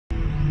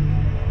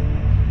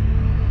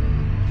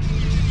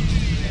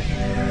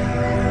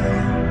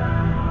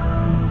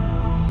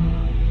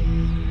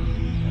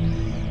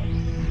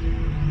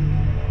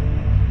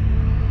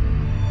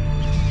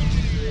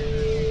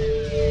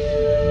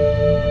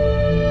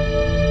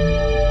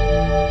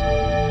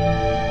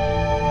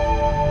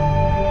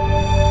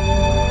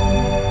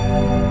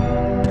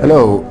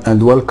Hello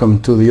and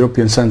welcome to the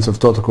European Centre of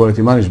Total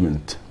Quality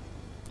Management.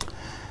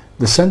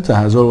 The Centre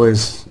has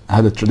always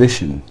had a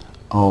tradition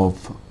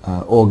of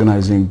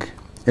organizing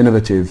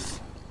innovative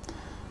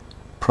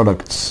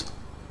products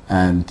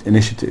and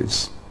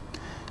initiatives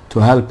to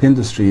help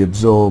industry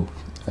absorb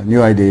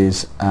new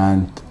ideas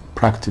and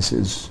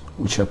practices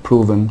which are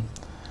proven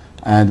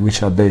and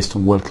which are based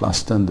on world-class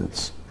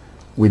standards.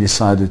 We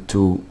decided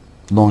to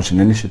launch an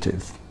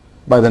initiative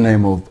by the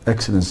name of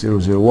Excellence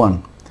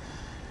 001,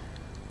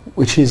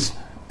 which is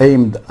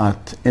aimed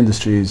at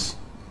industries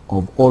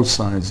of all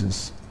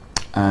sizes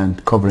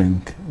and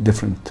covering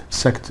different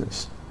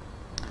sectors.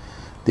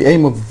 The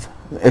aim of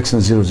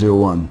Excellence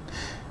 001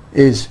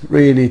 is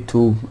really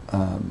to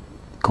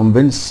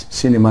convince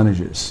senior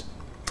managers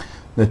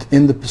that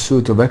in the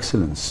pursuit of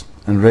excellence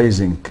and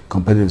raising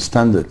competitive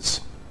standards,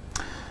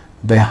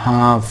 they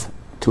have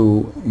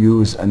to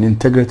use an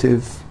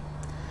integrative,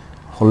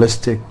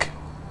 holistic,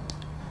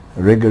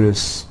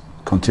 rigorous,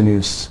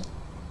 continuous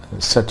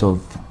set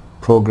of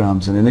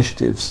programs and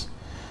initiatives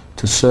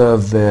to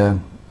serve their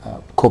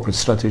corporate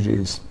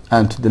strategies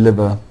and to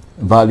deliver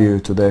value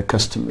to their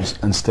customers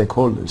and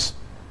stakeholders.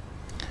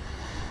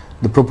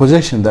 The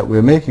proposition that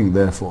we're making,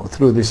 therefore,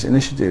 through this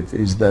initiative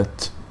is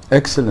that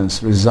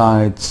excellence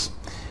resides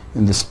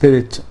in the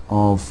spirit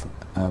of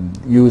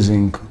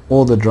using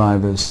all the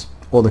drivers,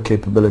 all the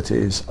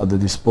capabilities at the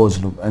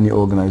disposal of any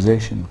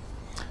organization,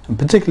 and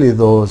particularly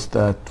those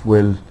that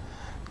will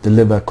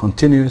deliver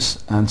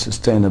continuous and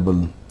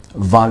sustainable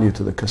value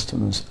to the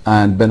customers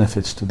and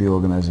benefits to the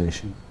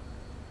organization.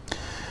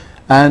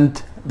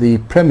 And the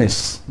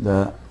premise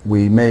that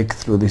we make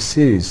through this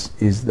series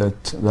is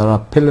that there are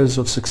pillars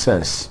of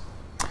success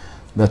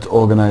that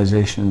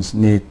organizations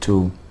need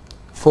to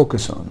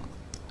focus on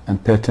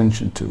and pay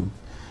attention to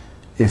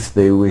if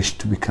they wish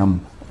to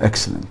become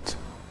excellent.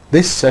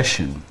 This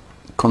session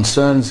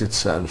concerns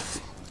itself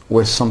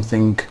with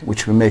something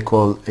which we may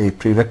call a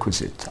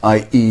prerequisite,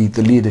 i.e.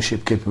 the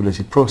leadership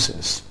capability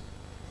process.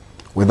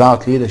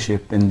 Without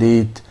leadership,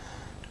 indeed,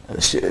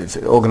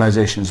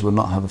 organizations will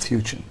not have a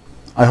future.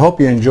 I hope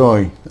you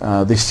enjoy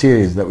this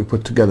series that we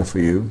put together for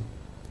you,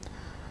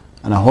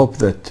 and I hope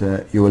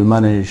that you will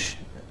manage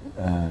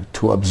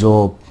to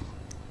absorb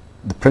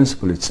the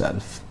principle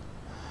itself,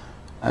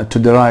 to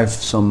derive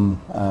some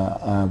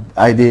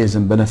ideas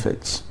and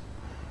benefits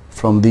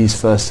from these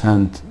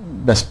first-hand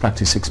best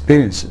practice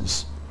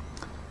experiences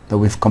that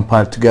we've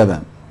compiled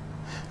together.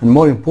 And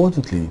more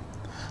importantly,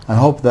 I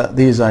hope that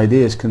these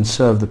ideas can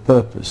serve the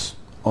purpose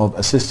of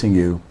assisting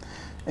you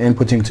in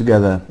putting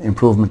together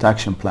improvement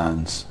action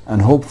plans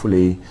and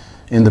hopefully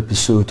in the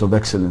pursuit of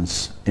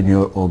excellence in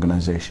your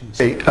organizations.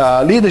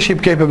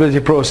 Leadership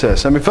capability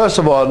process. I mean, first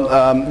of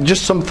all,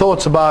 just some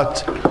thoughts about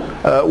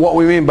what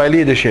we mean by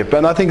leadership.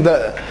 And I think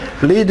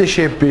that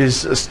leadership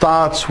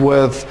starts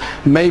with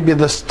maybe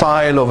the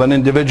style of an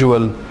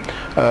individual,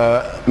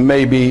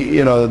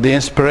 maybe the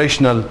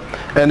inspirational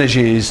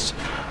energies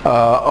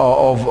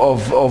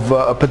of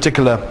a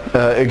particular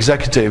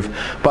executive.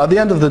 But at the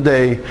end of the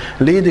day,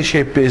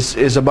 leadership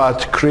is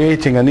about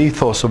creating an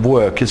ethos of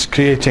work. It's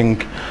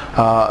creating,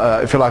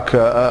 if you like,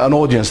 an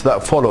audience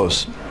that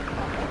follows.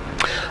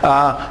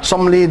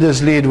 Some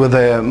leaders lead with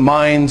their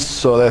minds,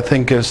 so they're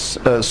thinkers.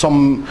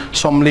 Some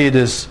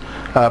leaders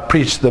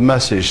preach the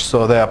message,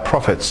 so they are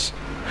prophets.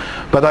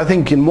 But I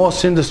think in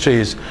most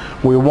industries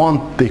we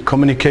want the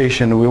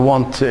communication, we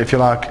want, if you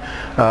like,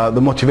 the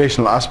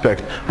motivational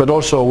aspect, but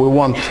also we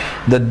want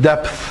the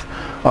depth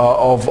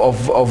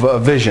of a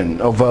vision,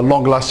 of a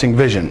long-lasting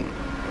vision.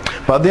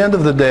 But at the end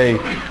of the day,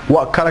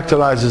 what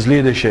characterizes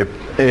leadership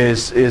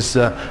is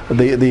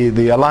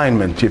the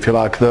alignment, if you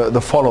like,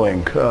 the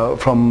following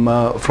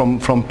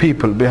from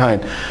people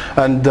behind.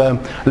 And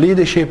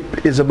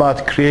leadership is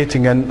about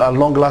creating a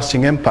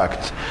long-lasting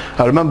impact.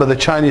 I remember the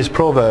Chinese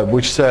proverb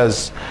which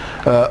says,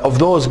 of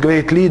those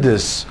great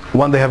leaders,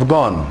 when they have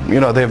gone,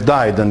 they've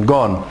died and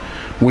gone,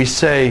 we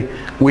say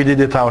we did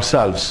it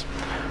ourselves.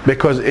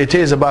 Because it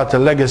is about a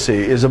legacy,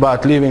 it's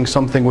about leaving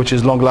something which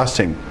is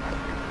long-lasting.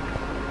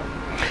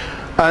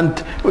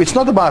 And it's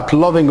not about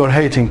loving or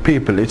hating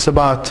people, it's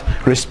about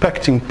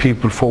respecting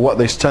people for what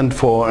they stand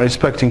for and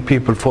respecting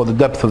people for the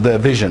depth of their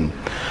vision.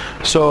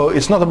 So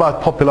it's not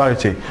about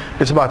popularity,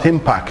 it's about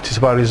impact, it's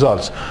about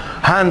results.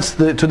 Hence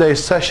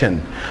today's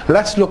session,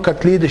 let's look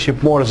at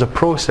leadership more as a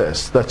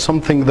process. That's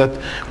something that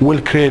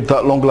will create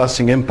that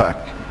long-lasting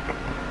impact.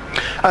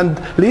 And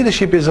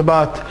leadership is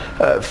about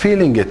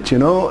feeling it,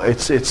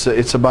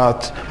 it's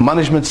about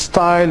management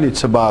style,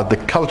 it's about the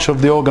culture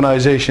of the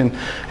organization,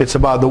 it's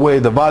about the way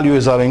the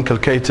values are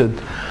inculcated,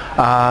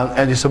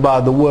 and it's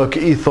about the work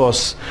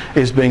ethos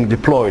is being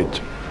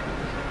deployed.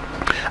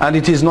 And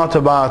it is not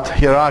about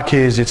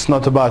hierarchies, it's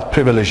not about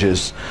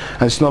privileges,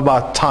 and it's not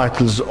about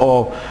titles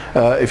or,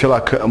 if you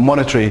like,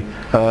 monetary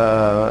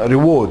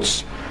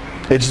rewards.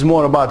 It's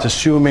more about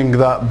assuming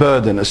that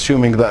burden,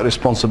 assuming that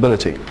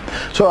responsibility.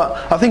 So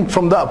I think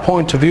from that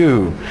point of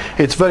view,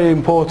 it's very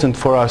important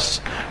for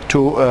us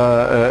to,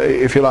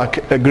 if you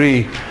like,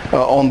 agree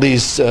on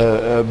these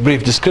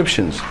brief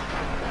descriptions.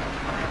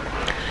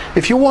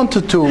 if you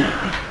wanted to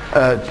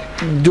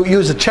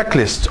use a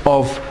checklist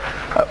of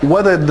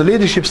whether the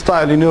leadership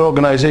style in your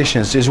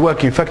organizations is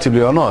working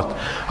effectively or not,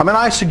 I mean,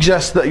 I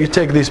suggest that you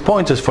take these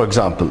pointers, for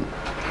example.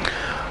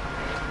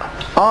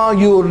 Are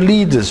your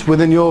leaders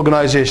within your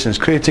organizations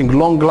creating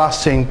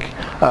long-lasting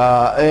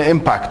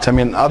impact? I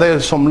mean, are there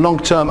some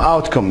long-term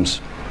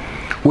outcomes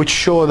which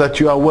show that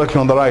you are working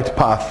on the right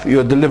path,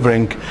 you're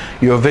delivering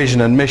your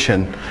vision and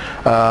mission,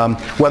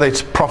 whether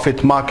it's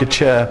profit, market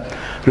share,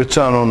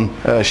 return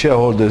on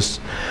shareholders.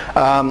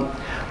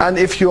 And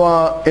if you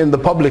are in the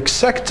public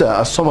sector,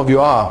 as some of you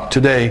are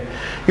today,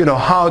 you know,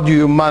 how do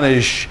you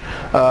manage,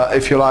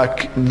 if you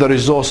like, the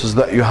resources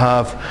that you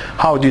have?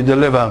 How do you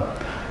deliver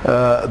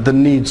the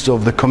needs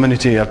of the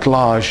community at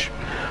large,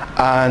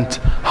 and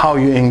how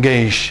you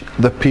engage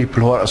the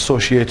people who are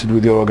associated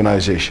with your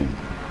organization?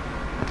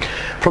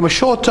 From a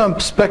short-term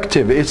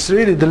perspective, it's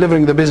really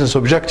delivering the business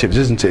objectives,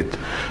 isn't it?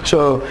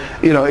 So,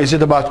 you know, is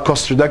it about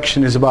cost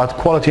reduction, is it about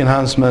quality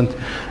enhancement,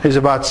 is it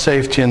about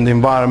safety and the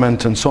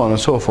environment, and so on and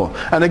so forth.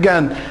 And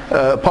again,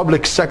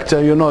 public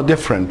sector, you're no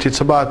different.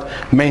 It's about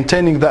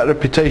maintaining that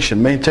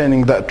reputation,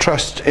 maintaining that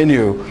trust in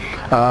you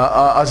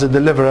as a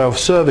deliverer of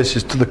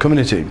services to the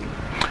community.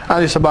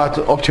 And it's about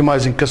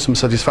optimizing customer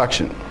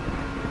satisfaction.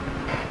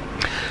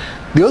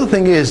 The other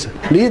thing is,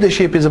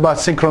 leadership is about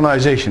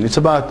synchronization. It's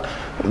about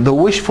the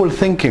wishful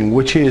thinking,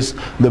 which is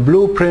the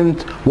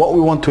blueprint, what we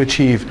want to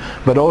achieve,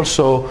 but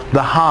also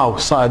the how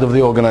side of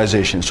the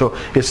organization. So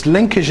it's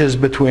linkages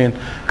between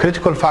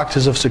critical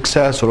factors of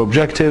success or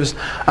objectives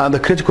and the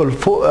critical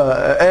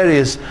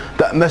areas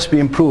that must be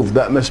improved,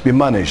 that must be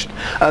managed.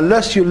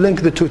 Unless you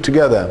link the two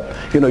together,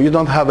 you know, you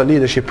don't have a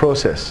leadership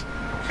process.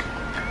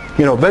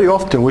 You know, very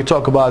often we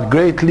talk about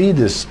great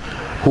leaders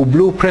who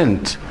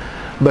blueprint,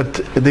 but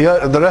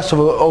the rest of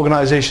the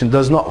organization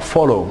does not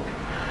follow,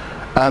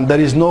 and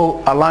there is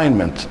no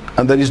alignment,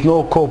 and there is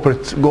no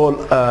corporate goal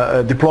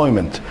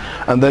deployment,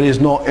 and there is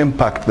no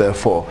impact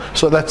therefore.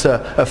 So that's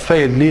a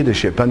failed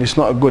leadership, and it's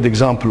not a good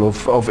example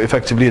of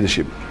effective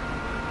leadership.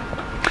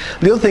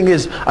 The other thing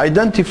is,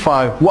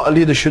 identify what a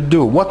leader should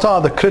do. What are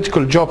the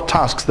critical job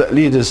tasks that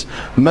leaders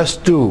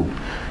must do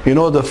in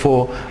order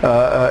for,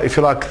 if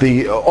you like,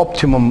 the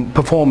optimum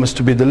performance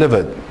to be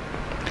delivered?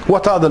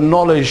 What are the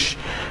knowledge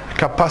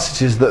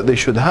capacities that they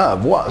should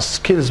have? What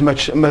skills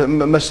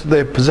must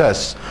they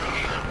possess?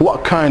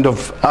 What kind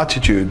of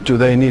attitude do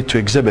they need to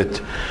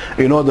exhibit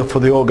in order for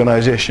the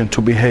organization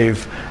to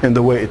behave in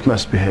the way it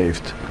must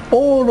behave?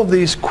 All of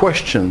these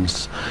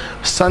questions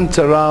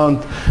center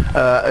around,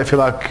 if you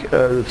like,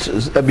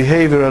 a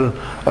behavioral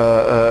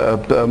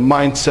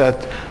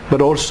mindset,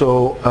 but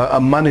also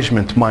a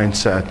management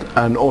mindset,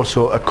 and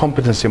also a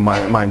competency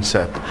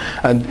mindset.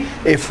 And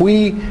if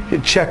we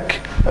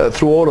check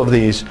through all of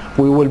these,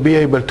 we will be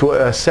able to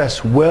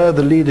assess where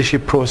the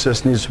leadership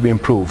process needs to be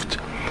improved.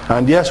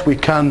 And yes, we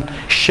can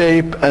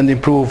shape and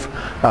improve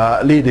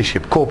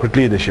leadership, corporate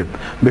leadership,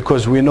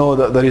 because we know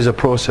that there is a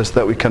process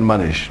that we can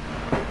manage.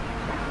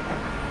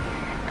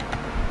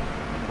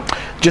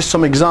 Just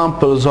some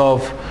examples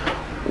of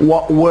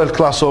what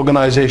world-class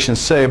organizations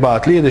say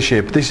about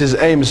leadership. This is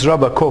Ames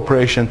Rubber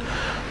Corporation.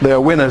 They are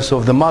winners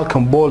of the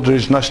Malcolm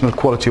Baldrige National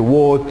Quality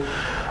Award.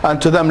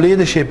 And to them,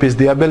 leadership is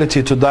the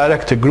ability to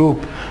direct a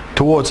group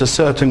towards a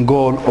certain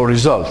goal or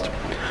result.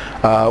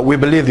 We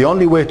believe the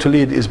only way to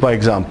lead is by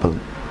example.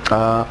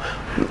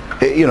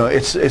 You know,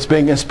 it's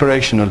being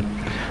inspirational.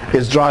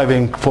 It's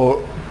driving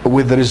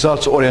with the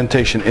results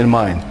orientation in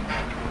mind.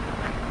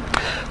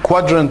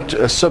 Quadrant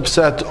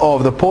subset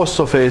of the post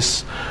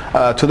office,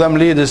 to them,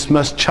 leaders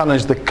must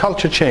challenge the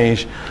culture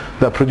change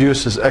that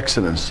produces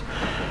excellence.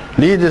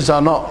 Leaders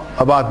are not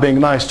about being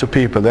nice to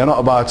people. They're not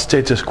about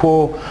status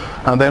quo,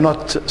 and they're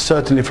not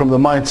certainly from the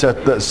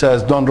mindset that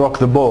says don't rock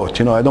the boat,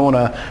 you know, I don't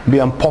want to be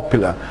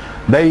unpopular.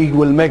 They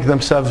will make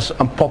themselves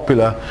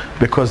unpopular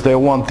because they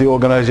want the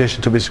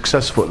organization to be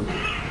successful.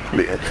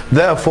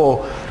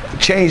 Therefore,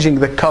 changing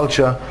the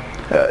culture,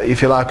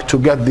 if you like, to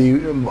get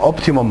the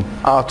optimum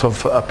out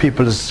of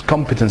people's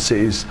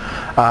competencies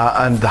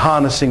and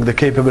harnessing the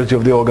capability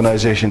of the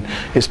organization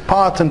is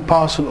part and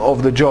parcel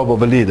of the job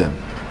of a leader.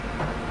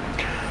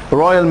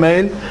 Royal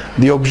Mail,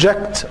 the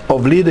object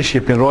of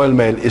leadership in Royal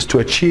Mail is to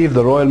achieve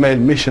the Royal Mail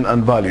mission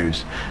and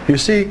values. You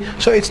see,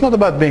 so it's not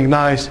about being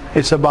nice,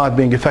 it's about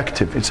being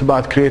effective, it's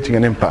about creating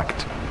an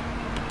impact.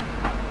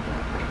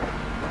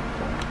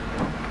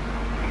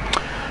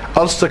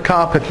 Ulster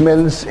Carpet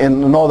Mills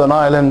in Northern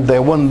Ireland, they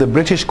won the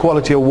British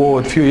Quality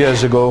Award a few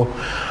years ago.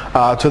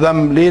 To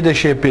them,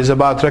 leadership is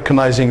about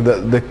recognizing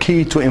that the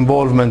key to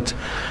involvement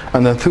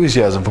and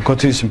enthusiasm for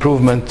continuous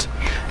improvement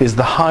is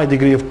the high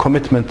degree of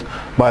commitment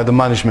by the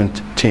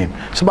management team.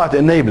 It's about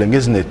enabling,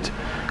 isn't it?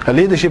 A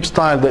leadership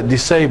style that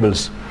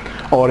disables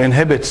or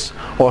inhibits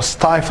or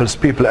stifles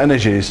people's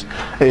energies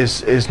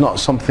is not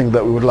something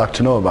that we would like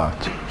to know about.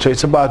 So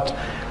it's about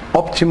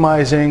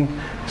optimizing,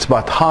 it's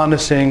about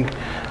harnessing,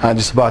 and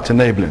it's about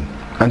enabling,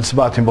 and it's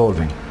about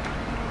involving.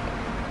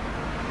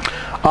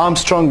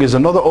 Armstrong is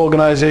another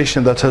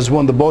organization that has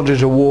won the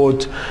Baldrige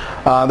Award.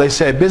 They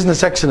say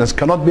business excellence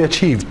cannot be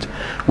achieved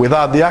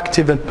without the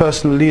active and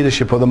personal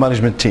leadership of the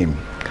management team.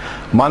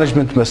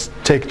 Management must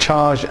take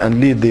charge and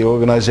lead the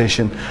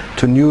organization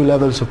to new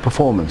levels of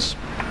performance.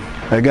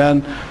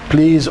 Again,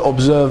 please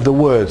observe the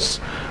words.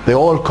 They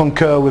all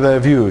concur with their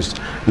views.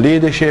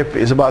 Leadership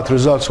is about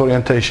results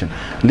orientation.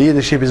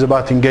 Leadership is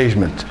about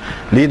engagement.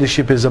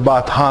 Leadership is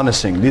about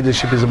harnessing.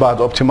 Leadership is about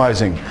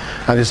optimizing.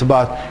 And it's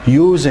about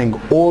using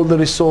all the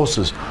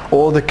resources,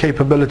 all the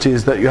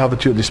capabilities that you have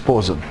at your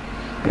disposal.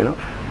 You know?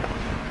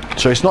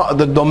 So it's not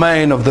the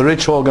domain of the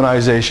rich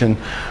organization,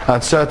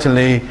 and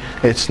certainly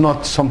it's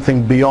not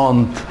something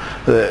beyond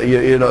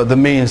the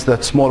means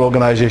that small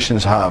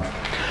organizations have.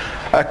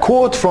 A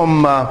quote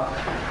from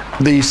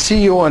the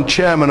CEO and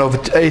chairman of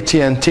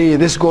AT&T,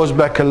 this goes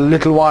back a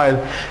little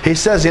while. He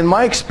says, in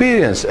my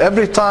experience,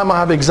 every time I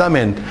have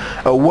examined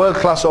a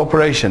world-class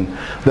operation,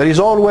 there is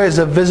always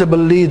a visible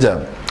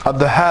leader at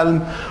the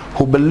helm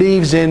who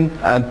believes in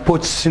and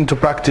puts into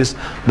practice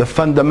the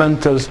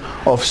fundamentals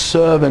of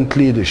servant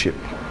leadership.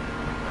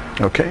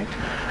 Okay?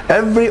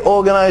 Every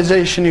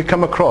organization you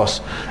come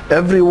across,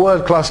 every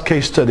world-class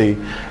case study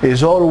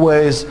is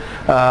always,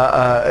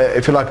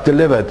 if you like,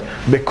 delivered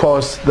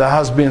because there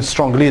has been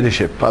strong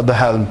leadership at the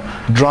helm,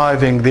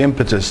 driving the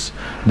impetus,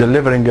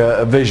 delivering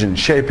a vision,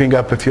 shaping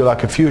up, if you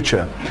like, a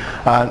future,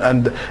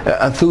 and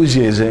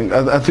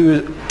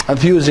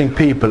enthusing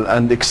people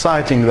and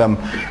exciting them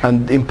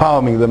and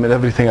empowering them and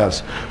everything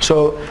else.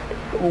 So,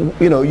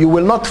 you know, you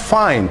will not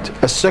find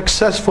a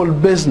successful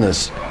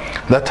business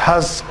that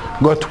has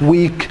got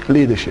weak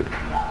leadership.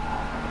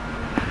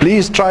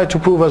 Please try to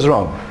prove us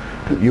wrong.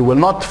 You will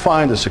not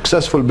find a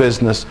successful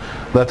business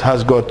that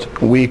has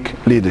got weak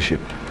leadership.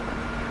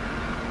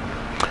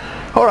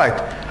 All right.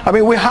 I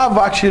mean, we have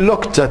actually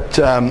looked at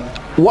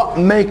what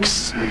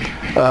makes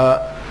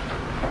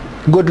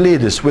good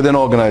leaders within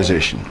an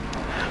organization.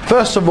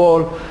 First of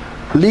all,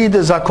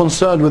 leaders are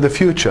concerned with the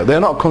future. They're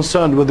not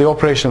concerned with the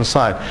operational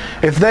side.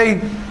 If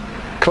they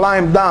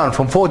climb down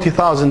from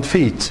 40,000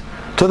 feet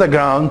to the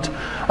ground,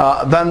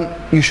 then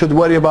you should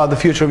worry about the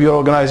future of your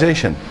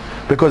organization,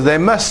 because they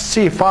must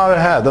see far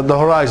ahead at the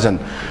horizon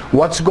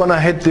what's going to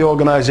hit the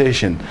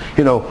organization.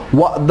 You know,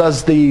 what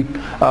does the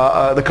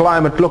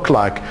climate look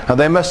like, and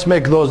they must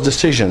make those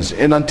decisions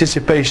in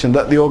anticipation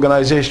that the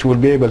organization will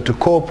be able to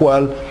cope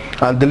well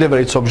and deliver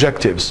its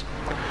objectives.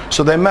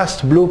 So they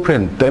must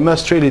blueprint, they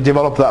must really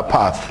develop that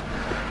path.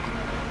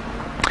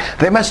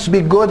 They must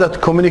be good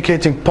at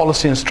communicating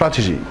policy and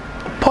strategy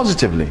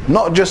positively,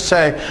 not just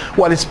say,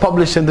 well, it's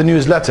published in the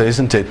newsletter,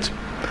 isn't it?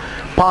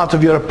 Part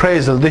of your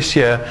appraisal this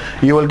year,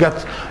 you will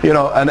get, you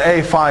know, an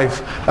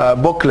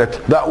A5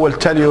 booklet that will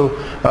tell you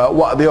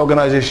what the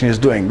organization is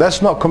doing.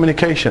 That's not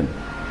communication.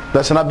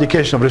 That's an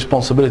abdication of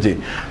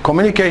responsibility.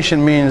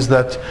 Communication means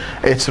that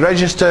it's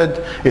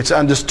registered, it's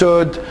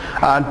understood,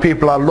 and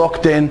people are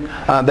locked in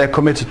and they're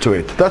committed to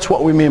it. That's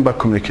what we mean by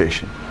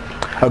communication.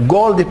 A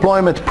goal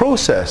deployment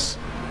process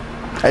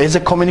is a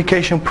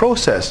communication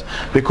process,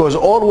 because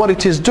all what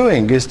it is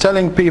doing is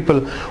telling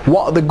people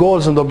what the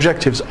goals and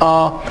objectives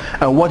are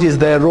and what is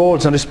their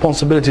roles and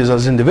responsibilities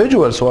as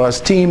individuals or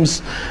as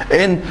teams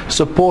in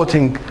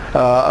supporting,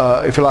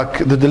 if you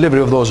like, the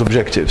delivery of those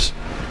objectives.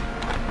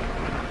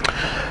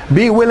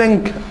 Be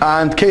willing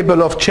and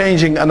capable of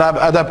changing and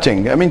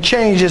adapting. I mean,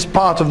 change is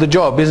part of the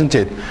job, isn't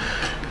it?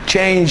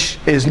 Change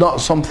is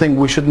not something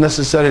we should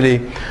necessarily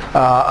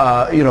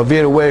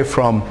veer away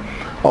from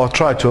or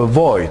try to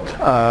avoid.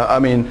 I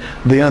mean,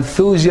 the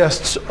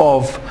enthusiasts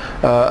of,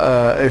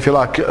 if you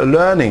like,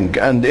 learning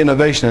and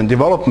innovation and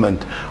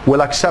development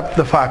will accept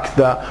the fact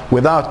that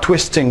without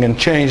twisting and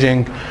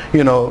changing,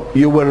 you know,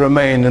 you will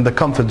remain in the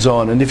comfort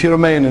zone. And if you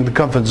remain in the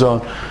comfort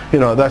zone, you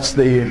know, that's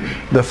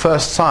the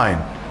first sign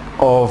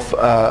of,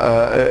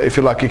 if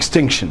you like,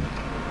 extinction.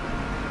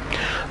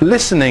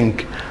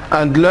 Listening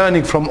and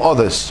learning from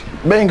others.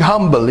 Being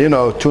humble, you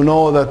know, to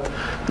know that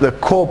the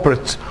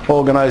corporate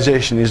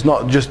organization is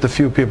not just a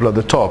few people at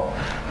the top.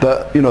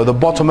 The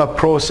bottom-up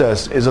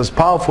process is as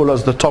powerful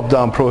as the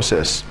top-down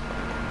process.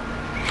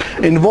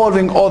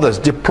 Involving others,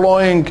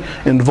 deploying,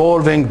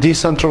 involving,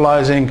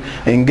 decentralizing,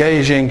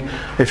 engaging,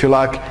 if you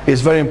like,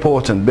 is very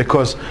important,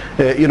 because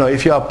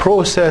if you are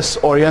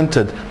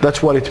process-oriented,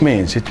 that's what it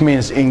means. It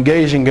means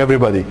engaging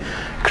everybody,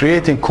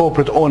 creating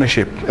corporate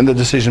ownership in the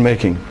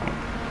decision-making.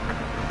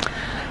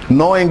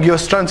 Knowing your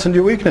strengths and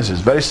your weaknesses.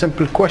 Very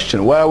simple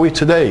question. Where are we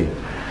today?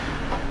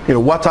 You know,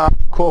 what are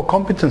core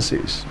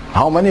competencies?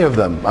 How many of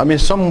them? I mean,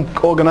 some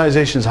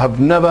organizations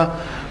have never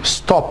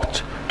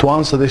stopped to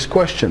answer this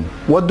question.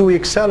 What do we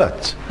excel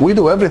at? We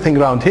do everything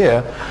around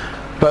here,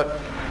 but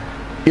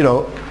you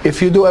know,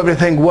 if you do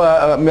everything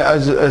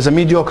as a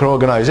mediocre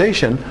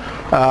organization,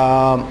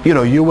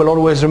 you will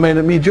always remain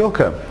a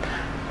mediocre.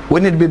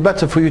 Wouldn't it be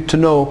better for you to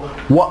know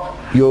what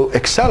you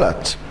excel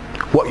at,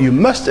 what you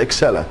must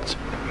excel at,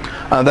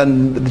 and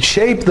then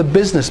shape the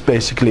business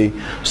basically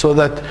so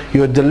that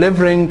you're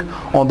delivering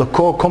on the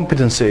core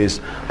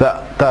competencies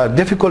that are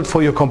difficult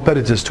for your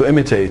competitors to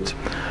imitate,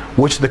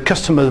 which the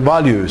customer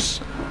values,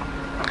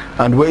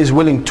 and is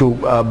willing to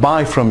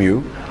buy from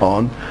you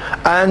on,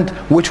 and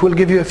which will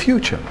give you a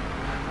future.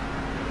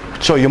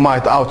 So you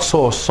might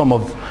outsource some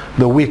of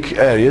the weak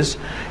areas,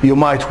 you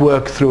might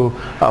work through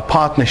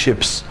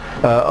partnerships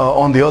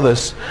on the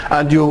others,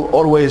 and you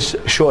always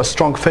show a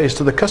strong face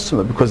to the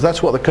customer, because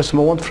that's what the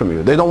customer wants from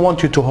you. They don't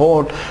want you to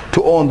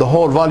own the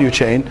whole value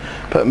chain,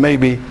 but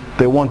maybe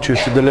they want you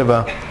to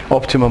deliver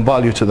optimum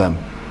value to them.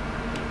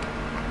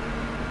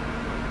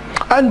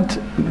 And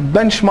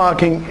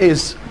benchmarking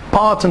is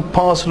part and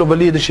parcel of a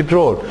leadership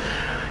role.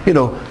 You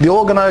know, the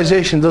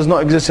organization does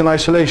not exist in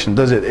isolation,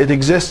 does it? It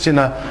exists in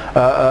a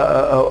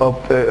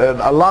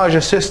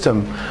larger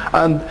system,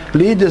 and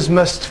leaders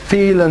must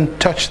feel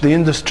and touch the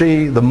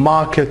industry, the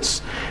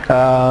markets,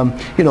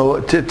 you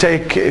know, to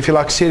take, if you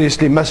like,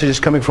 seriously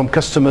messages coming from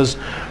customers,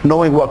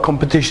 knowing what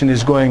competition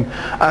is going,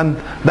 and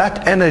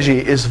that energy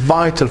is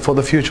vital for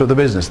the future of the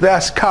business. They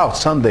are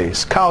scouts, aren't they?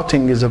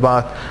 Scouting is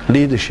about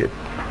leadership,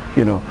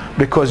 you know,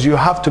 because you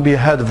have to be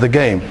ahead of the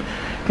game.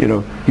 You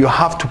know, you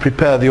have to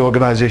prepare the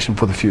organization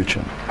for the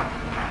future.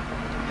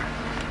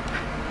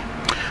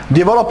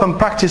 Develop and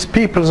practice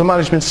people's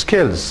management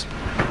skills.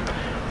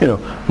 You know,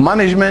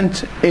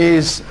 management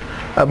is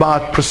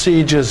about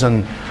procedures,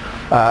 and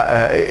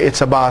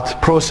it's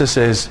about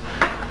processes,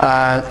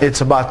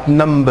 it's about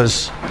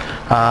numbers,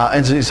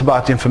 and it's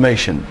about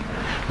information.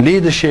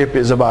 Leadership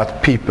is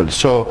about people.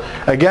 So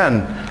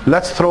again,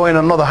 let's throw in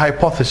another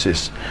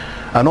hypothesis.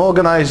 An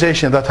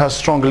organization that has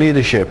strong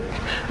leadership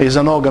is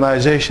an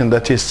organization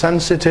that is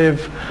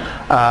sensitive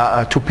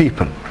to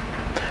people.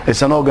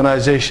 It's an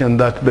organization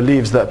that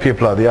believes that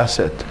people are the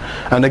asset.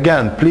 And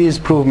again, please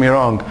prove me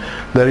wrong.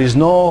 There is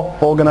no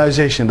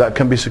organization that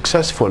can be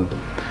successful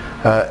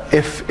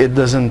if it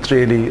doesn't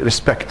really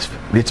respect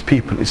its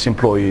people, its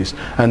employees,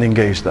 and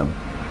engage them.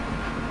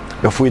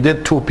 If we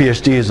did 2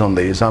 PhDs on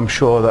these, I'm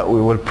sure that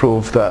we will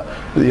prove that,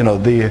 you know,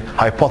 the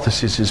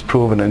hypothesis is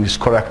proven and is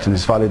correct and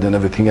is valid and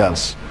everything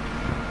else.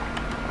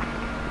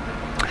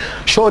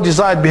 Show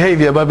desired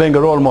behavior by being a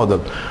role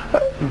model,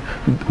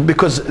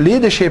 because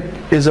leadership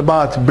is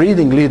about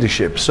breeding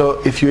leadership.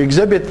 So if you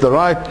exhibit the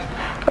right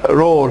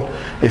role,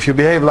 if you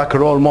behave like a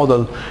role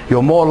model,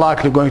 you're more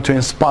likely going to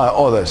inspire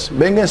others.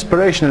 Being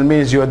inspirational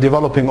means you are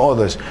developing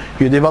others.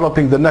 You're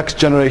developing the next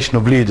generation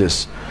of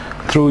leaders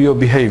through your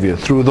behavior,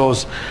 through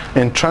those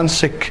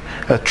intrinsic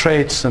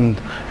traits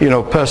and, you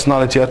know,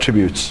 personality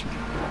attributes.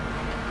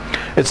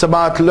 It's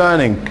about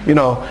learning. You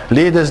know,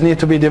 leaders need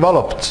to be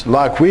developed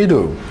like we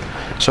do.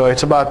 So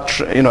it's about,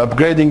 you know,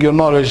 upgrading your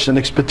knowledge and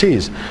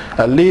expertise.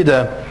 A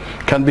leader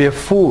can be a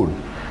fool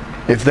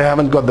if they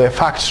haven't got their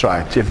facts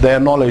right, if their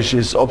knowledge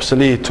is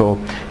obsolete, or,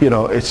 you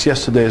know, it's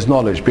yesterday's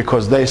knowledge,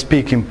 because they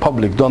speak in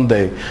public, don't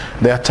they?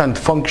 They attend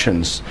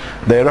functions,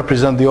 they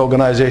represent the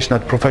organization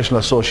at professional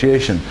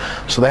association,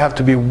 so they have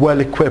to be well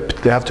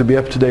equipped, they have to be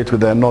up to date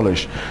with their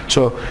knowledge.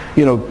 So,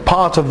 you know,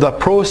 part of the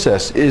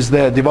process is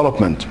their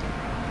development,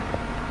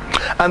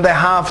 and they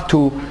have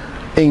to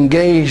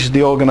engage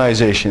the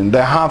organization.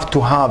 They have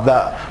to have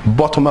that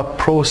bottom-up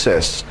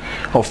process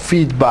of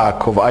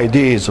feedback, of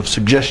ideas, of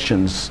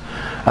suggestions,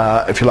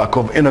 if you like,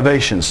 of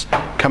innovations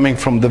coming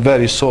from the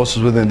various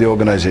sources within the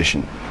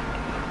organization.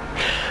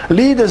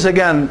 Leaders,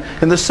 again,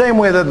 in the same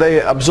way that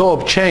they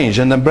absorb change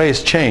and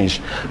embrace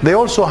change, they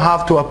also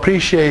have to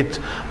appreciate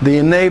the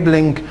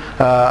enabling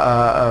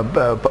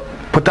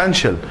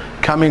potential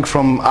coming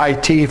from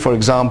IT, for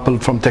example,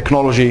 from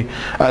technology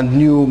and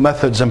new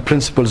methods and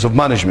principles of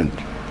management.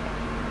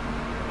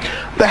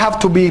 They have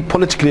to be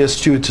politically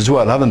astute as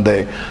well, haven't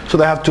they? So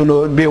they have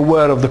to be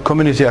aware of the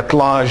community at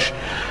large.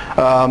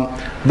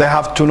 They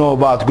have to know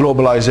about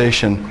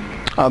globalization.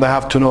 They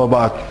have to know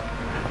about,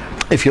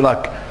 if you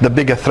like, the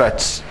bigger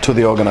threats to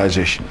the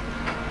organization.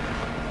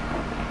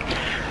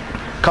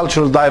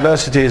 Cultural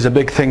diversity is a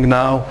big thing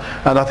now,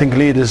 and I think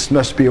leaders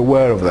must be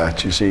aware of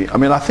that, you see. I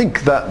mean, I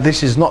think that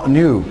this is not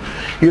new.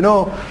 You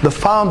know, the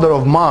founder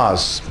of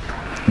Mars,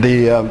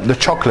 the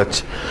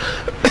chocolate,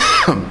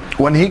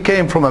 when he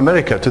came from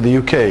America to the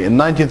UK in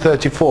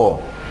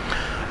 1934,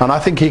 and I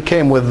think he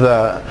came with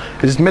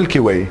his Milky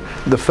Way,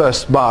 the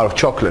first bar of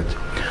chocolate.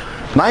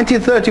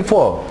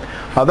 1934,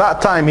 at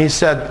that time he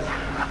said,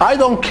 I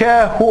don't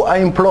care who I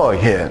employ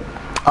here.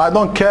 I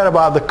don't care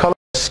about the color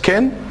of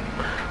skin,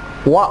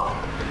 what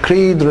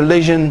creed,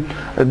 religion,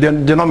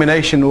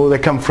 denomination, where they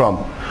come from.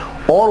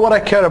 All what I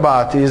care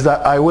about is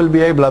that I will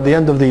be able at the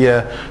end of the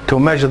year to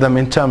measure them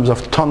in terms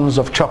of tons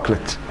of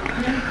chocolate.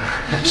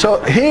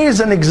 So here's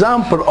an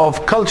example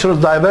of cultural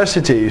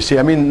diversity, you see.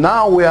 I mean,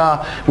 now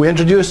we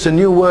introduced a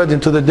new word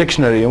into the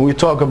dictionary, and we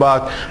talk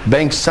about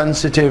being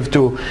sensitive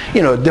to,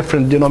 you know,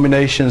 different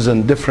denominations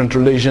and different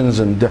religions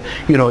and,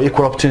 you know,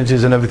 equal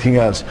opportunities and everything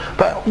else.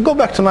 But go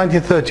back to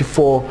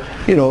 1934,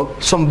 you know,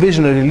 some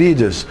visionary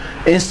leaders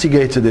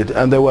instigated it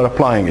and they were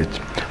applying it.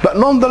 But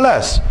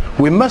nonetheless,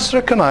 we must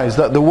recognize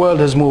that the world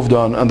has moved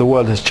on and the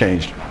world has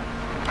changed.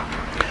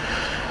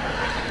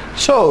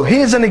 So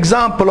here's an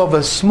example of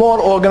a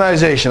small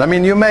organization. I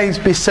mean, you may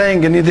be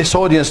saying in this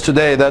audience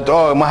today that,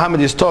 oh,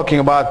 Mohamed is talking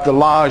about the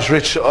large,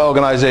 rich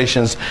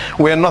organizations.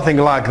 We're nothing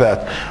like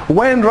that.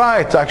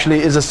 Wainwright actually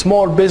is a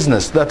small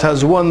business that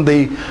has won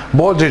the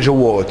Baldrige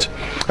Award.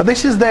 And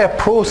this is their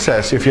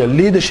process, if your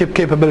leadership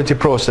capability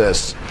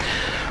process.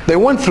 They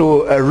went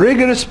through a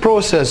rigorous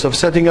process of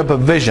setting up a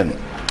vision.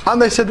 And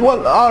they said,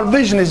 well, our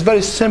vision is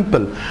very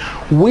simple.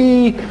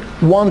 We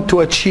want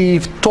to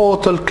achieve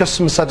total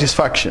customer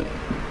satisfaction.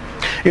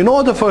 In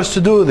order for us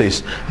to do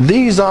this,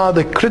 these are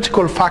the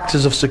critical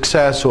factors of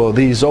success, or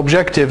these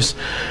objectives.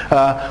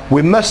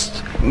 We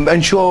must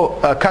ensure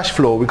cash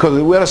flow,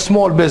 because we're a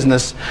small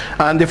business,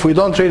 and if we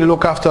don't really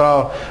look after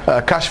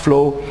our cash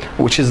flow,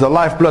 which is the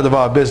lifeblood of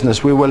our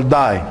business, we will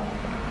die.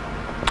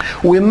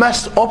 We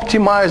must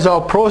optimize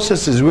our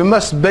processes. We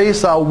must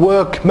base our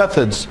work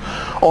methods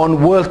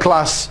on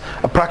world-class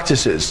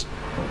practices.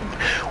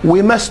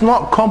 We must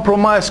not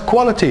compromise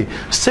quality.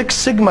 Six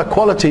Sigma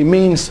quality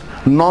means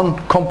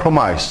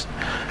non-compromise.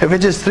 If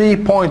it is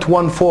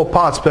 3.14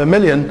 parts per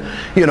million,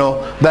 you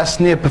know, that's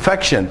near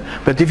perfection.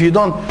 But if you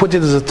don't put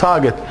it as a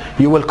target,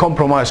 you will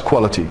compromise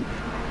quality.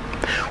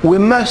 We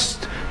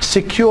must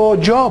secure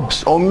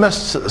jobs, or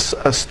must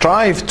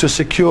strive to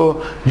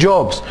secure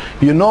jobs.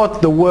 You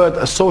note the word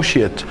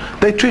associate.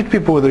 They treat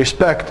people with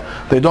respect.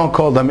 They don't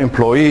call them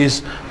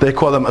employees, they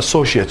call them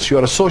associates. You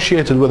are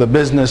associated with a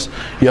business,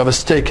 you have a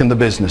stake in the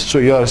business, so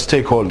you are a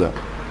stakeholder.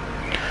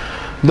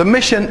 The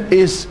mission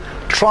is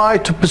try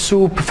to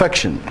pursue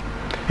perfection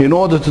in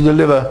order to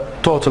deliver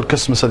total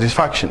customer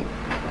satisfaction.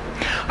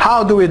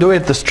 How do we do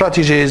it? The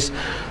strategy is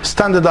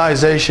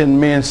standardization,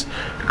 means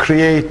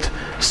create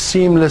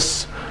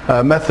seamless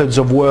methods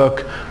of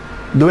work,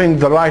 doing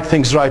the right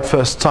things right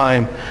first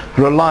time,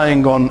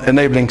 relying on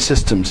enabling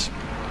systems.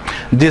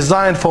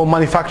 Design for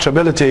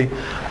manufacturability.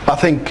 I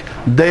think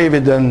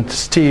David and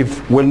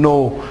Steve will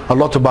know a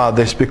lot about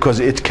this,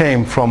 because it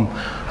came from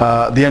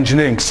the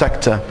engineering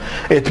sector.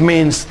 It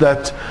means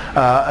that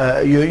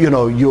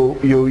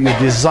you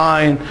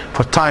design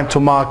for time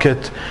to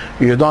market,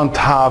 you don't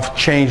have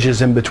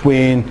changes in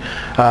between,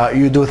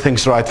 you do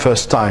things right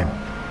first time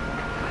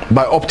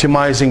by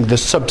optimizing the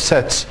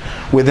subsets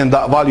within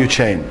that value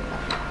chain.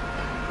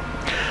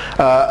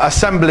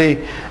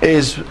 Assembly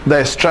is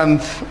their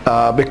strength,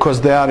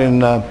 because they are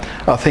in,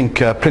 I think,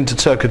 printed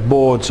circuit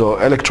boards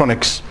or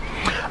electronics.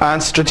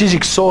 And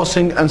strategic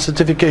sourcing and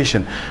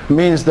certification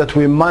means that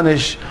we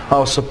manage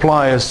our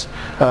suppliers,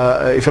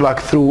 if you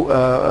like,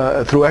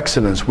 through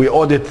excellence. We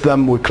audit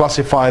them, we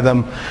classify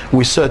them,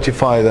 we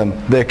certify them,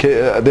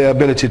 their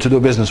ability to do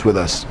business with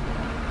us.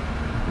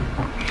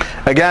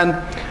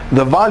 Again,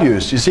 the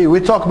values. You see,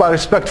 we talk about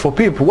respect for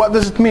people. What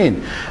does it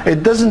mean?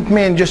 It doesn't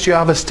mean just you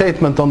have a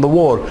statement on the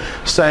wall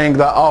saying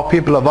that our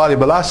people are a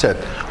valuable asset.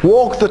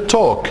 Walk the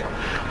talk.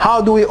 How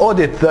do we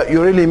audit that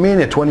you really mean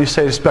it when you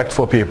say respect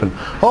for people?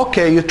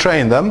 Okay, you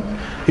train them,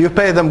 you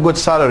pay them good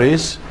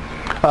salaries,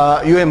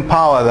 you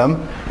empower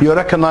them, you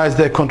recognize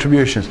their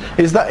contributions.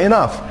 Is that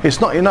enough?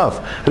 It's not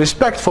enough.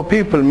 Respect for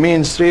people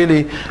means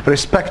really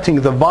respecting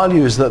the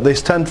values that they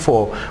stand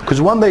for. Because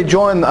when they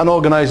join an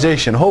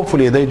organization,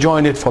 hopefully they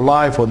join it for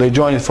life, or they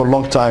join it for a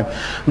long time,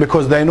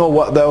 because they know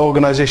what the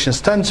organization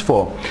stands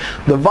for.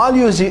 The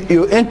values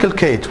you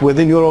inculcate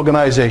within your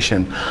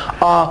organization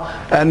are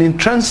an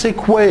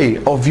intrinsic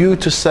way of you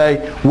to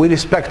say, we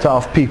respect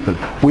our people.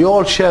 We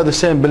all share the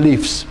same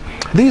beliefs.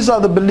 These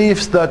are the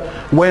beliefs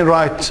that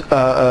Wainwright,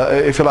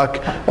 if you like,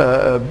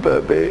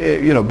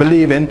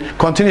 believe in.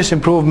 Continuous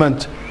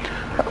improvement.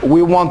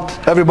 We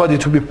want everybody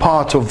to be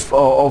part of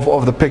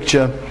the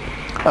picture.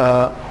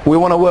 We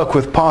want to work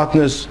with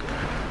partners.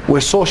 We're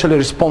socially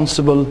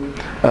responsible.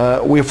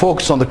 We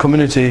focus on the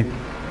community.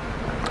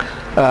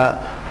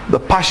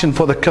 The passion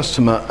for the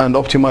customer and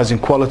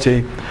optimizing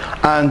quality,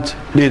 and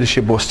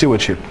leadership or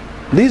stewardship.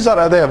 These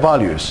are their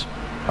values.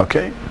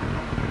 Okay.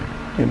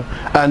 You know,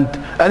 and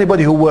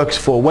anybody who works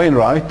for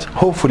Wainwright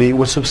hopefully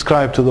will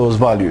subscribe to those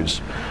values.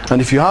 And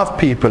if you have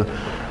people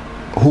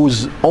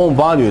whose own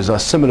values are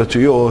similar to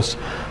yours,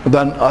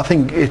 then I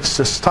think it's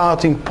a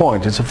starting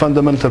point, it's a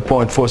fundamental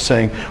point for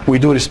saying we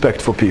do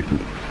respect for people.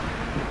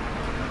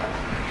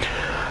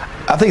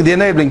 I think the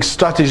enabling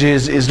strategy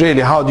is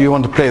really, how do you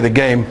want to play the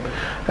game?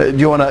 Do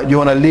you want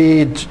to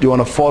lead? Do you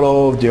want to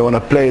follow? Do you want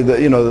to play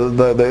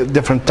the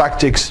different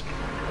tactics?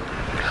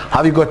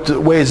 Have you got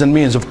ways and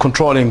means of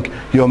controlling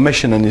your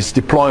mission and its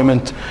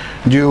deployment?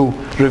 Do you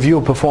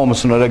review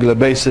performance on a regular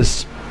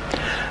basis?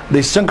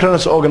 The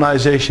synchronous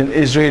organization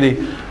is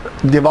really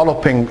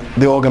developing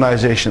the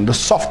organization, the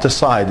softer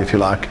side, if you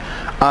like,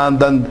 and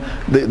then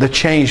the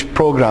change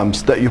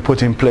programs that you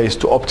put in place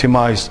to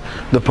optimize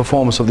the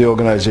performance of the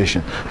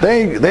organization.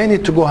 They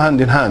need to go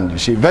hand in hand. You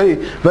see,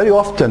 very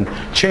often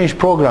change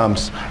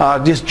programs are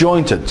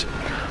disjointed.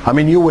 I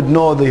mean, you would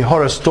know the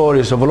horror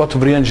stories of a lot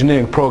of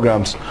re-engineering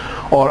programs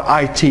or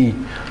IT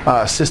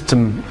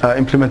system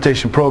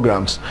implementation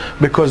programs,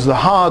 because the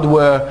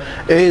hardware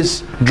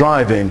is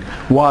driving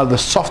while the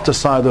softer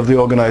side of the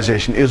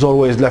organization is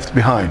always left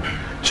behind.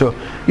 So,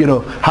 you know,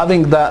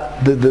 having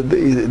that,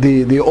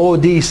 the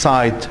OD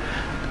side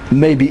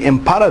maybe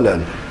in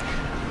parallel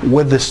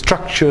with the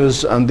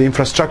structures and the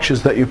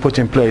infrastructures that you put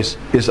in place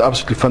is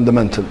absolutely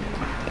fundamental.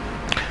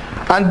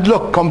 And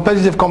look,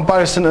 competitive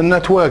comparison and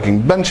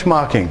networking,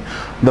 benchmarking,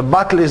 the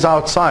battle is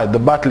outside, the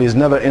battle is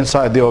never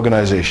inside the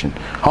organization.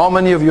 How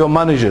many of your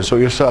managers or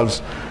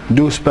yourselves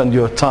do spend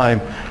your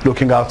time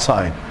looking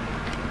outside?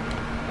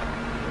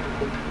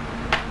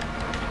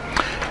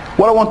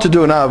 What I want to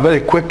do now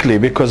very quickly,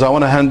 because I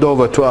want to hand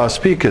over to our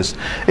speakers,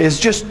 is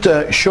just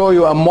show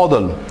you a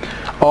model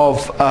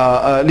of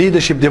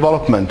leadership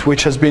development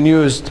which has been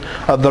used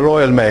at the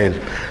Royal Mail.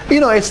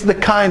 You know, it's the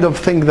kind of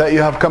thing that you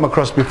have come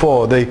across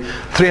before, the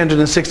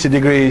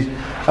 360-degree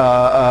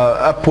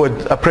upward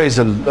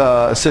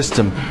appraisal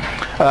system.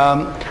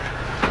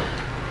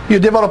 You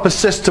develop a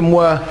system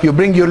where you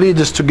bring your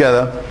leaders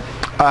together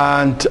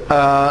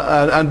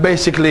and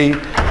basically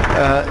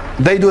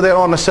they do their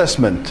own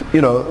assessment.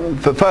 You know,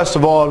 first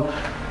of all,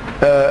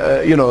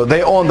 you know,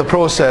 they own the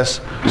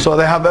process, so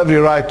they have every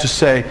right to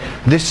say,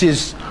 this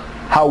is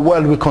how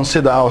well we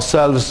consider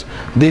ourselves,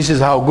 this is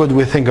how good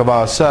we think of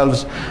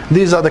ourselves,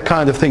 these are the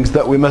kind of things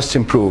that we must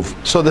improve.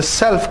 So the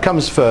self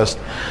comes first,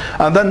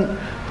 and then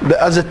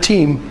as a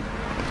team,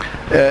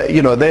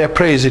 you know, they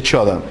appraise each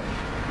other.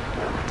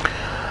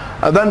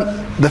 And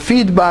then the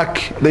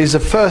feedback, there is a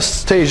first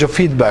stage of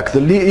feedback.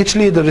 Each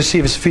leader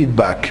receives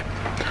feedback.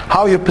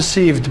 How you're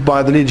perceived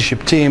by the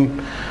leadership team,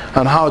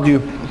 and how do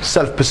you,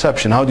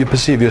 self-perception, how do you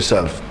perceive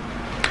yourself.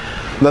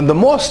 Then the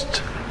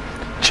most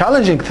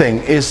challenging thing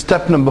is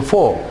step number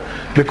 4,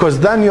 because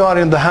then you are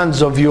in the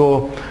hands of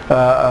your,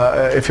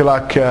 if you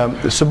like,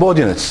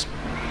 subordinates.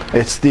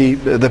 It's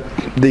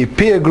the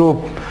peer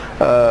group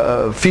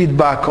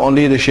feedback on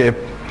leadership,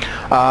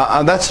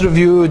 and that's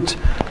reviewed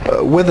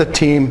with the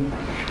team,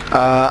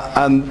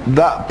 and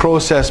that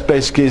process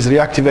basically is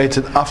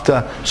reactivated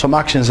after some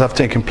actions have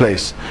taken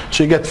place.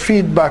 So you get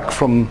feedback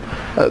from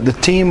the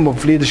team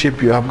of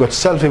leadership, you have got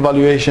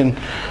self-evaluation,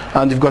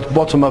 and you've got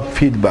bottom-up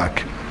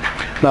feedback.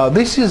 Now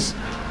this is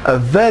a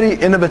very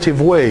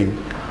innovative way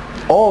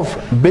of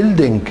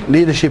building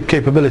leadership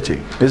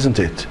capability, isn't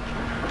it?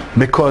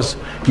 Because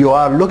you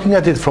are looking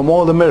at it from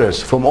all the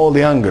mirrors, from all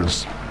the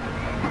angles.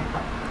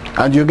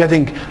 And you're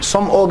getting,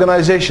 some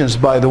organizations,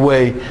 by the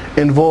way,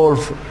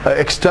 involve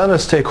external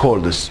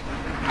stakeholders.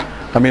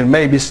 I mean,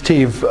 maybe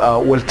Steve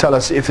will tell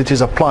us if it is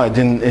applied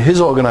in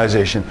his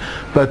organization,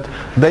 but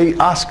they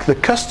ask the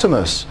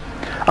customers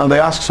and they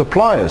ask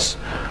suppliers,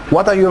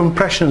 what are your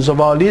impressions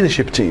of our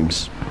leadership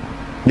teams?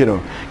 You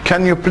know,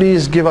 can you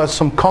please give us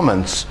some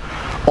comments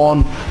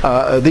on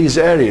these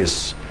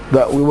areas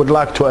that we would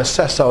like to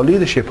assess our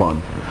leadership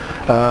on?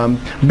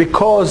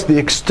 Because the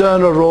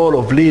external role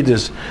of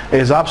leaders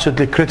is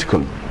absolutely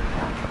critical.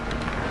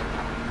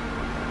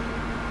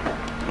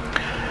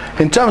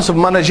 In terms of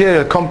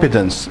managerial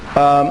competence,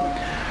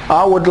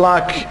 I would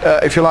like,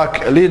 if you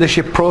like, a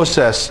leadership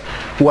process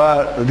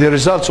where the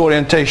results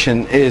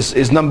orientation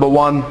is number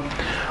 1.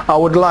 I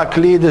would like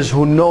leaders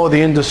who know the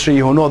industry,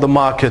 who know the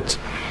market,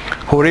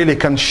 who really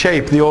can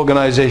shape the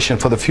organization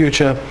for the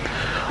future.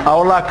 I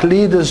would like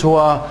leaders who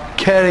are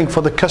caring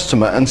for the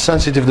customer and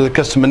sensitive to the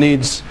customer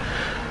needs.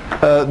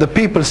 The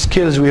people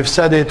skills, we have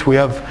said it, we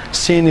have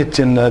seen it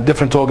in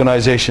different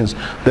organizations,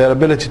 their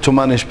ability to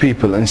manage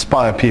people,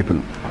 inspire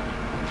people.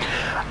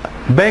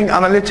 Being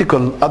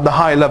analytical at the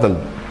high level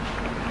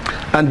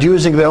and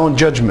using their own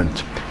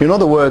judgment. In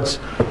other words,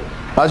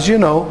 as you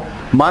know,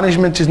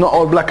 management is not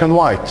all black and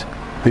white.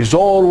 There's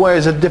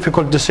always a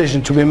difficult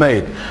decision to be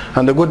made,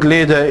 and a good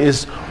leader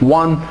is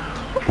one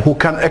who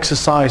can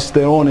exercise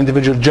their own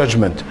individual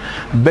judgment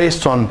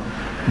based on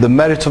the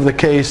merit of the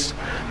case,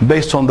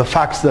 based on the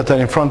facts that are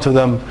in front of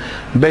them,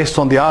 based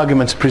on the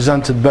arguments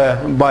presented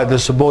by the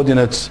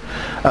subordinates,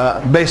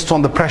 based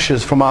on the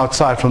pressures from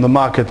outside, from the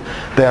market.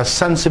 They are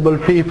sensible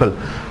people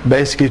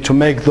basically to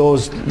make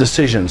those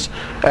decisions,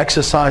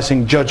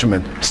 exercising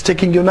judgment,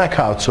 sticking your neck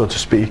out, so to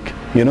speak,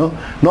 you know,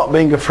 not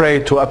being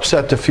afraid to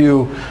upset a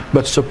few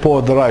but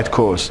support the right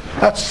cause.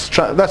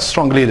 That's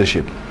strong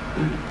leadership.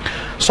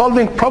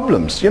 Solving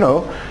problems, you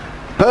know,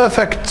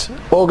 perfect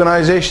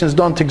organizations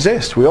don't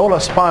exist. We all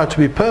aspire to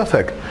be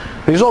perfect.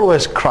 There's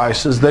always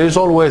crisis, there is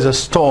always a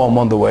storm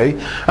on the way,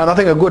 and I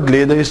think a good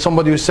leader is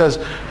somebody who says,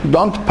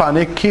 don't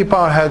panic, keep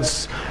our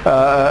heads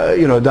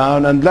you know,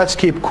 down, and let's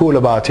keep cool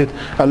about it,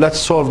 and let's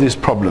solve these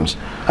problems,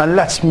 and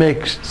let's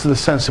make the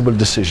sensible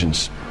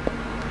decisions.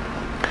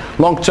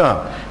 Long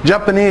term.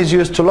 Japanese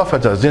used to laugh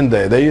at us, didn't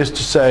they? They used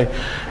to say,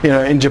 you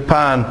know, in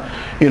Japan,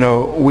 you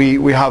know,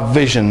 we have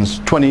visions,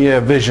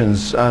 20-year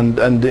visions, and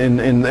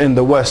in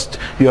the West,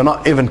 you're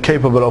not even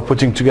capable of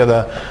putting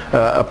together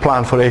a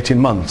plan for 18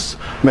 months.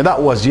 I mean,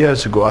 that was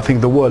years ago. I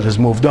think the world has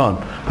moved on.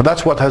 But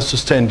that's what has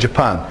sustained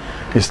Japan.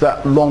 It's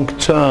that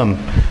long-term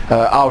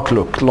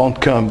outlook,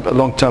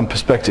 long-term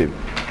perspective.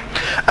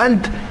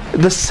 And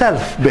the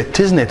self bit,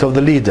 isn't it, of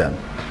the leader?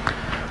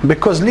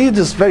 because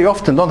leaders very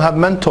often don't have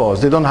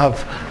mentors, they don't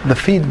have the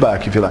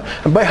feedback, if you like.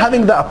 And by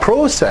having that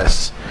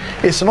process,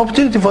 it's an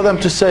opportunity for them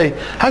to say,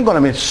 hang on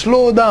a minute,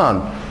 slow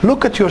down,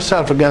 look at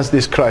yourself against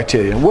this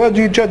criteria. Where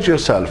do you judge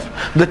yourself?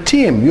 The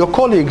team, your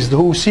colleagues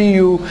who see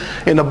you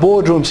in a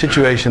boardroom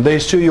situation, they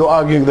see you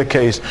arguing the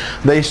case,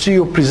 they see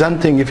you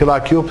presenting, if you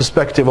like, your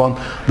perspective on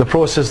the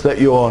process that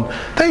you're on.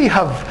 They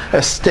have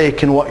a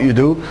stake in what you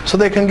do, so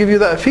they can give you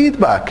that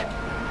feedback.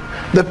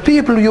 The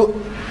people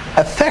you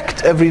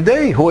affect every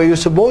day, who are your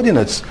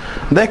subordinates,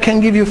 they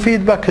can give you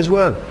feedback as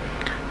well.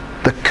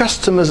 The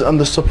customers and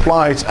the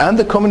suppliers and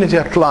the community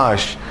at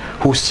large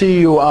who see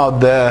you out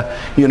there,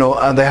 you know,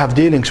 and they have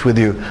dealings with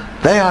you,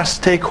 they are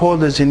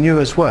stakeholders in you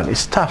as well.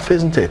 It's tough,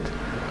 isn't it?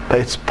 But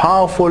it's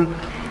powerful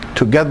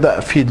to get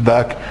that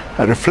feedback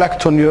and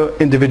reflect on your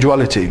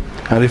individuality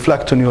and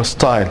reflect on your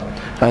style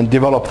and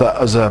develop that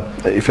as a,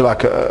 if you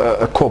like,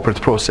 a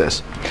corporate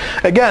process.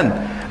 Again,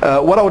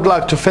 what I would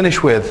like to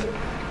finish with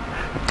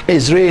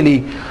is really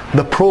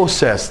the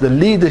process, the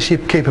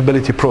leadership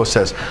capability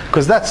process,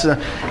 because that's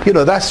you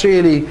know, that's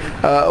really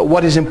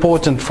what is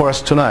important for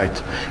us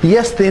tonight.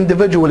 Yes, the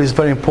individual is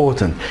very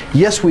important.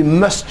 Yes, we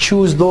must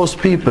choose those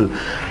people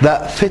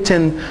that fit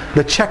in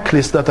the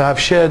checklist that I have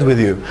shared with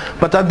you,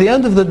 but at the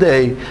end of the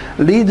day,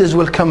 leaders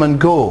will come and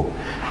go.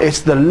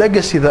 It's the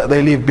legacy that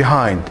they leave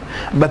behind,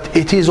 but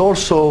it is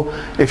also,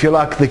 if you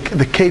like,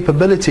 the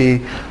capability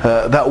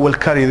that will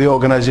carry the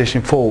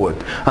organization forward.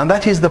 And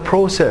that is the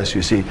process,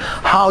 you see.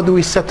 How do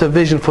we set a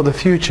vision for the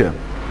future?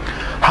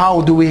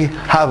 How do we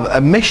have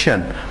a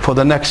mission for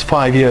the next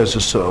 5 years or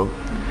so?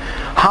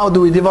 How do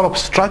we develop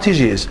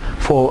strategies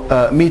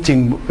for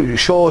meeting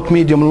short,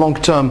 medium,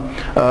 long-term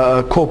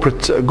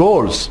corporate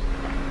goals?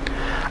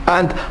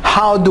 And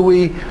how do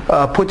we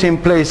put in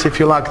place, if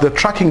you like, the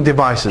tracking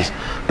devices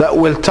that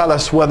will tell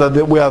us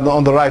whether we are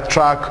on the right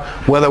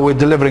track, whether we're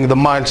delivering the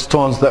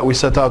milestones that we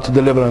set out to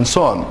deliver, and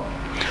so on?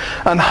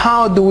 And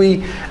how do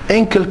we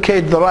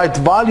inculcate the right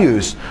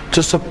values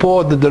to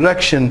support the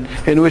direction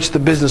in which the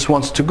business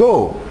wants to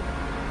go?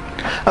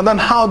 And then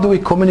how do we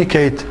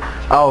communicate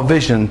our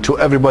vision to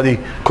everybody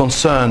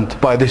concerned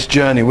by this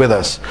journey with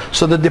us?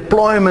 So the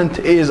deployment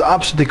is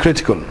absolutely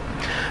critical.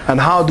 And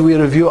how do we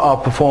review our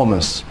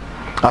performance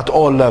at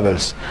all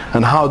levels,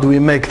 and how do we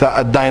make that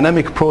a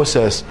dynamic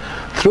process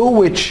through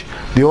which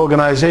the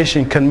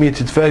organization can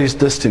meet its various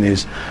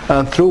destinies,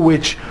 and through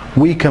which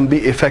we can be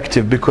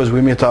effective because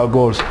we meet our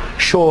goals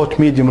short,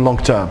 medium, long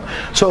term.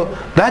 So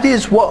that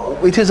is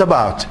what it is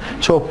about.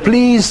 So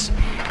please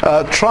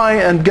try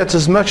and get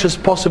as much as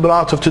possible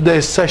out of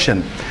today's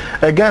session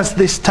against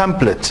this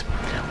template,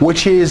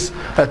 which is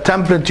a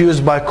template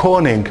used by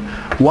Corning,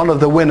 one of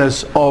the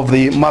winners of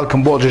the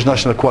Malcolm Baldrige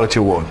National Quality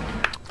Award.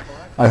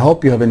 I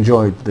hope you have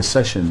enjoyed this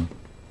session,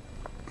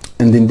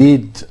 and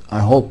indeed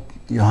I hope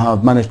you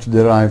have managed to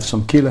derive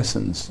some key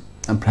lessons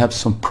and perhaps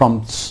some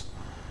prompts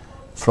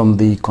from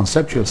the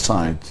conceptual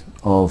side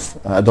of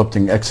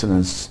adopting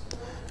excellence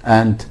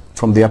and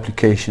from the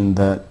application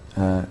that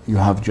you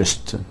have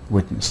just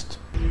witnessed.